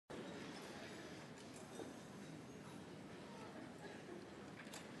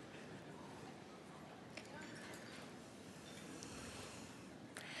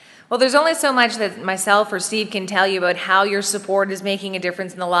Well, there's only so much that myself or Steve can tell you about how your support is making a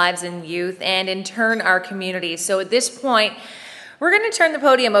difference in the lives of youth and in turn our community. So at this point, we're going to turn the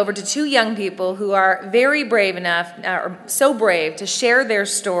podium over to two young people who are very brave enough, or so brave, to share their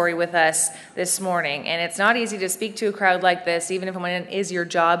story with us this morning. And it's not easy to speak to a crowd like this, even if it is your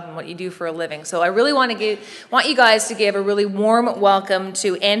job and what you do for a living. So I really want you guys to give a really warm welcome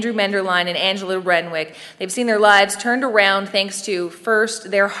to Andrew Menderline and Angela Renwick. They've seen their lives turned around thanks to,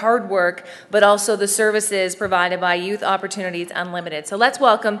 first, their hard work, but also the services provided by Youth Opportunities Unlimited. So let's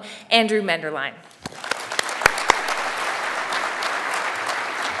welcome Andrew Menderline.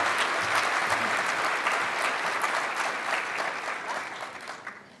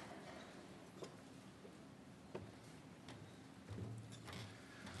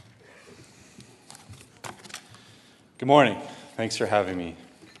 Good morning. Thanks for having me.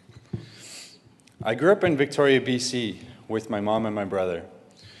 I grew up in Victoria, BC with my mom and my brother.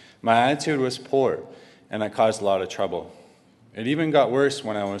 My attitude was poor and I caused a lot of trouble. It even got worse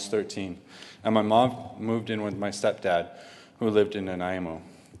when I was 13 and my mom moved in with my stepdad who lived in Nanaimo.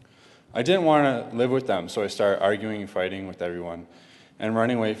 I didn't want to live with them, so I started arguing and fighting with everyone and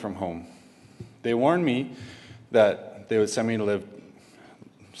running away from home. They warned me that they would send me to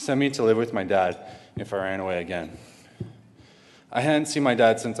live with my dad if I ran away again. I hadn't seen my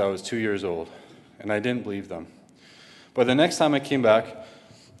dad since I was 2 years old, and I didn't believe them. But the next time I came back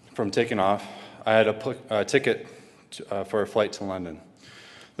from taking off, I had a ticket for a flight to London.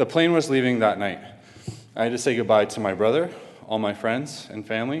 The plane was leaving that night. I had to say goodbye to my brother, all my friends and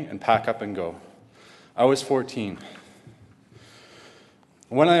family, and pack up and go. I was 14.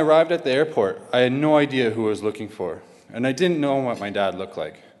 When I arrived at the airport, I had no idea who I was looking for, and I didn't know what my dad looked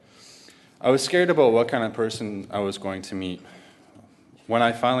like. I was scared about what kind of person I was going to meet. When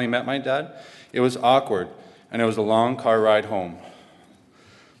I finally met my dad, it was awkward, and it was a long car ride home.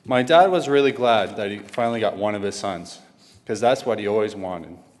 My dad was really glad that he finally got one of his sons, because that's what he always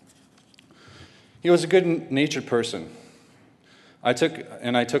wanted. He was a good-natured person. I took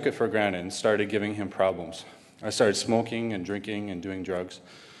it for granted and started giving him problems. I started smoking and drinking and doing drugs,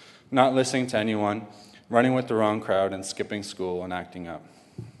 not listening to anyone, running with the wrong crowd, and skipping school and acting up.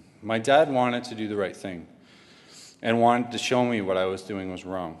 My dad wanted to do the right thing and wanted to show me what I was doing was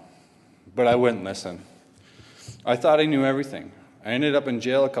wrong, but I wouldn't listen. I thought I knew everything. I ended up in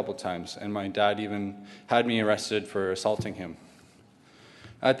jail a couple times, and my dad even had me arrested for assaulting him.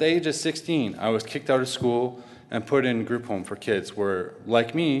 At the age of 16, I was kicked out of school and put in group home for kids where,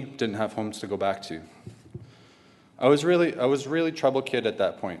 like me, didn't have homes to go back to. I was really troubled kid at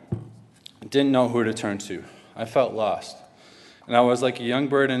that point. Didn't know who to turn to. I felt lost. And I was like a young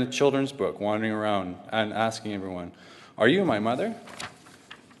bird in a children's book, wandering around and asking everyone, "Are you my mother?"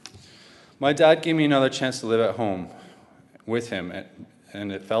 My dad gave me another chance to live at home with him,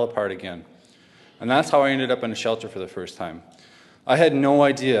 and it fell apart again. And that's how I ended up in a shelter for the first time. I had no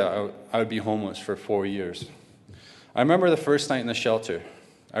idea I would be homeless for 4 years. I remember the first night in the shelter.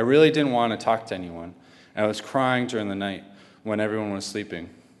 I really didn't want to talk to anyone, and I was crying during the night when everyone was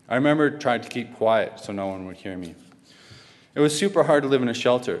sleeping. I remember trying to keep quiet so no one would hear me. It was super hard to live in a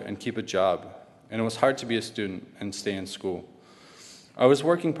shelter and keep a job, and it was hard to be a student and stay in school. I was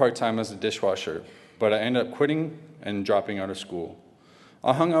working part-time as a dishwasher, but I ended up quitting and dropping out of school.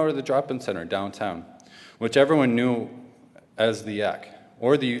 I hung out at the drop-in center downtown, which everyone knew as the YAC,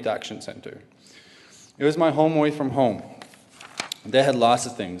 or the Youth Action Center. It was my home away from home. They had lots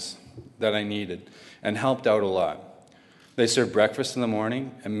of things that I needed and helped out a lot. They served breakfast in the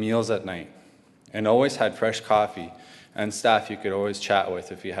morning and meals at night, and always had fresh coffee and staff you could always chat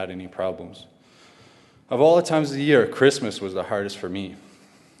with if you had any problems. Of all the times of the year, Christmas was the hardest for me.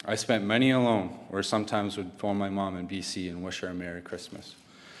 I spent many alone, or sometimes would phone my mom in BC and wish her a Merry Christmas.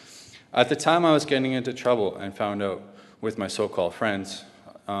 At the time, I was getting into trouble and found out with my so-called friends.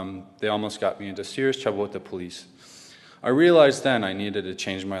 They almost got me into serious trouble with the police. I realized then I needed to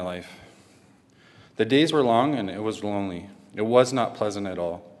change my life. The days were long and it was lonely. It was not pleasant at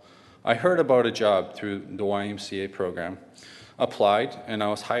all. I heard about a job through the YMCA program, applied, and I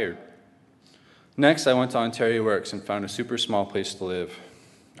was hired. Next, I went to Ontario Works and found a super small place to live.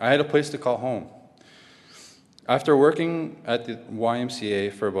 I had a place to call home. After working at the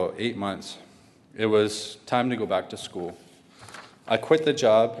YMCA for about 8 months, it was time to go back to school. I quit the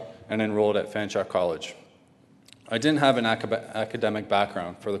job and enrolled at Fanshawe College. I didn't have an academic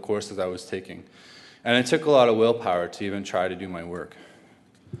background for the courses I was taking, and it took a lot of willpower to even try to do my work.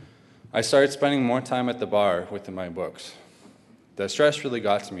 I started spending more time at the bar with my books. The stress really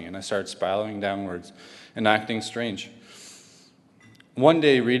got to me, and I started spiraling downwards and acting strange. One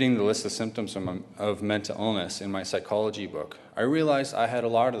day, reading the list of symptoms of mental illness in my psychology book, I realized I had a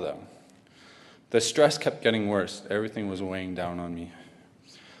lot of them. The stress kept getting worse. Everything was weighing down on me.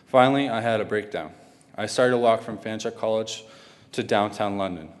 Finally, I had a breakdown. I started to walk from Fanshawe College to downtown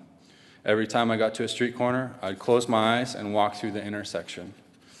London. Every time I got to a street corner, I'd close my eyes and walk through the intersection.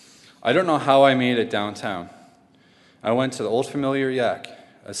 I don't know how I made it downtown. I went to the old familiar Yak.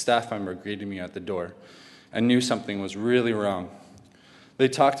 A staff member greeted me at the door and knew something was really wrong. They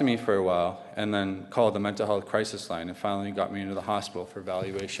talked to me for a while and then called the mental health crisis line and finally got me into the hospital for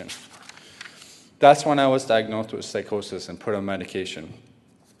evaluation. That's when I was diagnosed with psychosis and put on medication.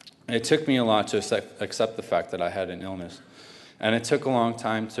 It took me a lot to accept the fact that I had an illness, and it took a long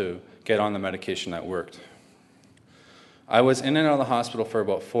time to get on the medication that worked. I was in and out of the hospital for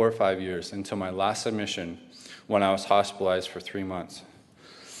about 4 or 5 years until my last admission when I was hospitalized for 3 months.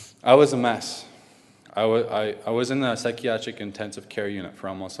 I was a mess. I was in the psychiatric intensive care unit for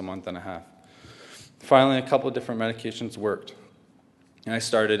almost a month and a half. Finally, a couple of different medications worked, and I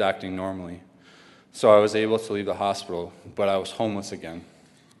started acting normally. So I was able to leave the hospital, but I was homeless again.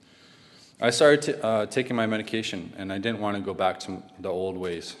 I started taking my medication, and I didn't want to go back to the old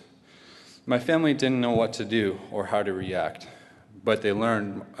ways. My family didn't know what to do or how to react, but they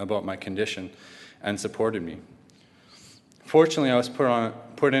learned about my condition and supported me. Fortunately, I was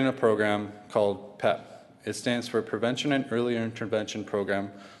put in a program called PEP. It stands for Prevention and Earlier Intervention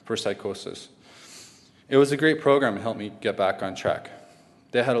Program for Psychosis. It was a great program and helped me get back on track.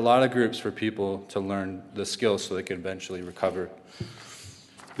 They had a lot of groups for people to learn the skills so they could eventually recover.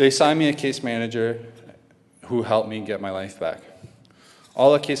 They assigned me a case manager who helped me get my life back.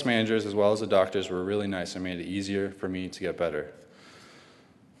 All the case managers as well as the doctors were really nice and made it easier for me to get better.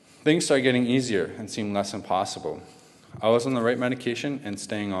 Things started getting easier and seemed less impossible. I was on the right medication and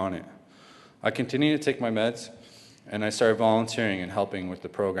staying on it. I continued to take my meds, and I started volunteering and helping with the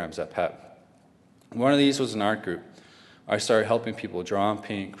programs at PEP. One of these was an art group. I started helping people draw and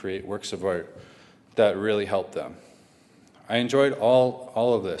paint, create works of art that really helped them. I enjoyed all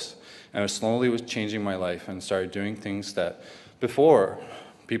of this, and it slowly was changing my life and started doing things that before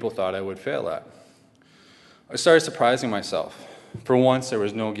people thought I would fail at. I started surprising myself. For once, there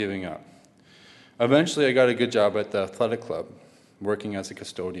was no giving up. Eventually, I got a good job at the athletic club, working as a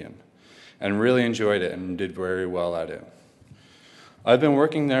custodian, and really enjoyed it and did very well at it. I've been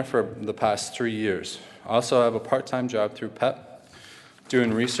working there for the past 3 years. I also have a part-time job through PEP,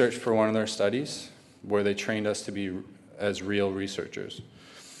 doing research for one of their studies, where they trained us to be as real researchers.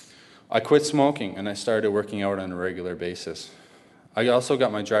 I quit smoking, and I started working out on a regular basis. I also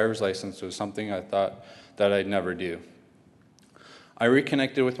got my driver's license, which was something I thought that I'd never do. I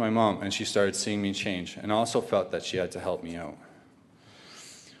reconnected with my mom, and she started seeing me change, and also felt that she had to help me out.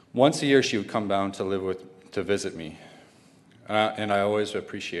 Once a year, she would come down to visit me, and I always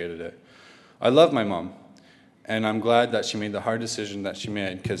appreciated it. I love my mom, and I'm glad that she made the hard decision that she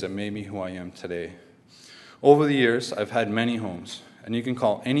made because it made me who I am today. Over the years, I've had many homes, and you can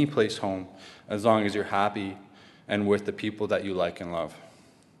call any place home as long as you're happy and with the people that you like and love.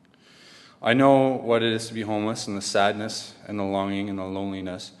 I know what it is to be homeless and the sadness and the longing and the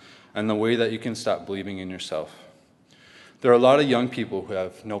loneliness and the way that you can stop believing in yourself. There are a lot of young people who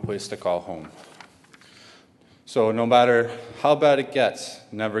have no place to call home. So no matter how bad it gets,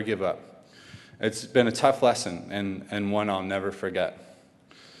 never give up. It's been a tough lesson and one I'll never forget.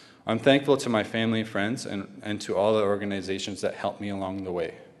 I'm thankful to my family and friends and to all the organizations that helped me along the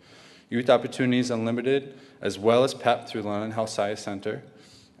way. Youth Opportunities Unlimited, as well as PEP through the London Health Science Center,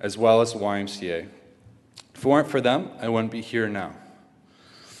 as well as YMCA. If it weren't for them, I wouldn't be here now.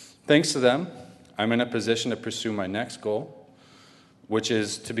 Thanks to them, I'm in a position to pursue my next goal, which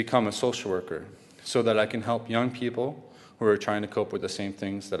is to become a social worker, so that I can help young people who are trying to cope with the same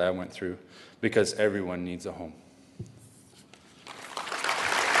things that I went through, because everyone needs a home.